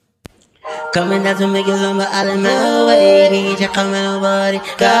Coming down to make it on my island, my way. Me just coming nobody.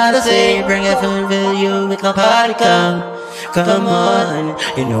 Gotta say, bring it from the you, make a party come on.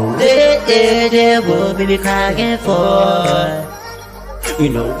 You know that what we be crying for. You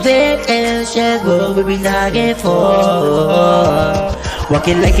know that is what we be dying for.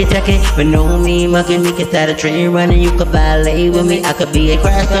 Walking like a jacket, but know me, mugging me, get out of train running. You could ballet with me, I could be a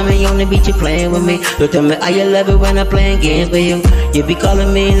crash dummy on the beach, you playing with me. Don't tell me how you love it when I'm playing games with you. You be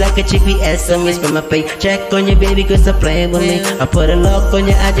calling me like a GPS, I miss from my paycheck on your baby, cause I'm playing with me. I put a lock on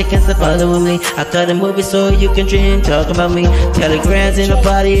your eye, you can't stop following me. I cut a movie so you can dream, talk about me. Telegrams in the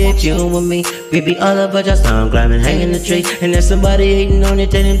party if you with me. We be all about just I'm climbing, hanging the tree. And if somebody hating on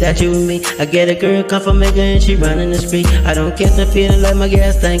it, tell them that you with me. I get a girl come from Mecca and she running the street. I don't care to feeling like my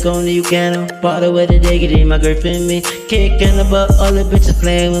gas tank only you can. Part of where the day get in, my girlfriend me. Kicking the butt, all the bitches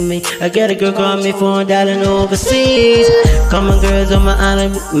playing with me. I got a girl call me for $1 overseas. Come on girls on my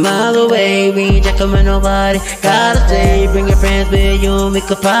island, mile away. We ain't coming nobody, gotta stay. Bring your friends with you, make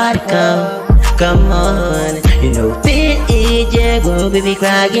a party come on. You know this is what we be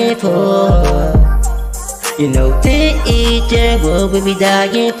crying for. You know this is what we be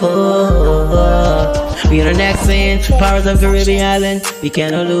dying for. We on the next scene, Pirates of Caribbean Island. We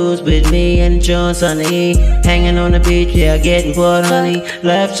cannot lose with me and John Sunny. Hanging on the beach, yeah, getting bored, honey.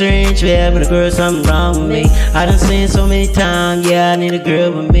 Life strange, yeah, but a girl, something wrong with me. I done seen so many times, yeah, I need a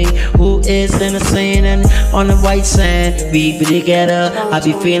girl with me who is in the scene and on the white sand. We be together, I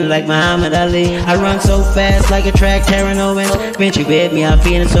be feeling like Muhammad Ali. I run so fast like a track, tearing over. When she with me, I'm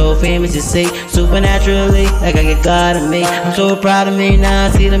feeling so famous, you see. Supernaturally, like I get God in me. I'm so proud of me, now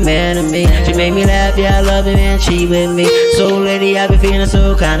I see the man in me. She made me laugh, yeah, I love it, man, she with me. So lady, I be feeling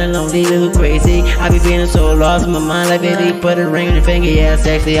so kinda lonely, little crazy. I be feeling so lost in my mind, like baby, put a ring on your finger, yeah,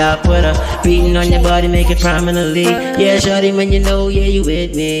 sexy. I put a beating on your body, make it prominently. Yeah, shawty, when you know, yeah, you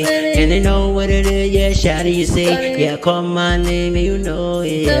with me. And they know what it is, yeah, shawty, you see. Yeah, call my name and you know,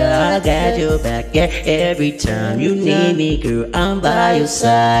 yeah, I got your back, yeah, every time you need me, girl, I'm by your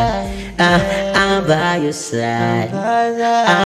side. I'm by your side.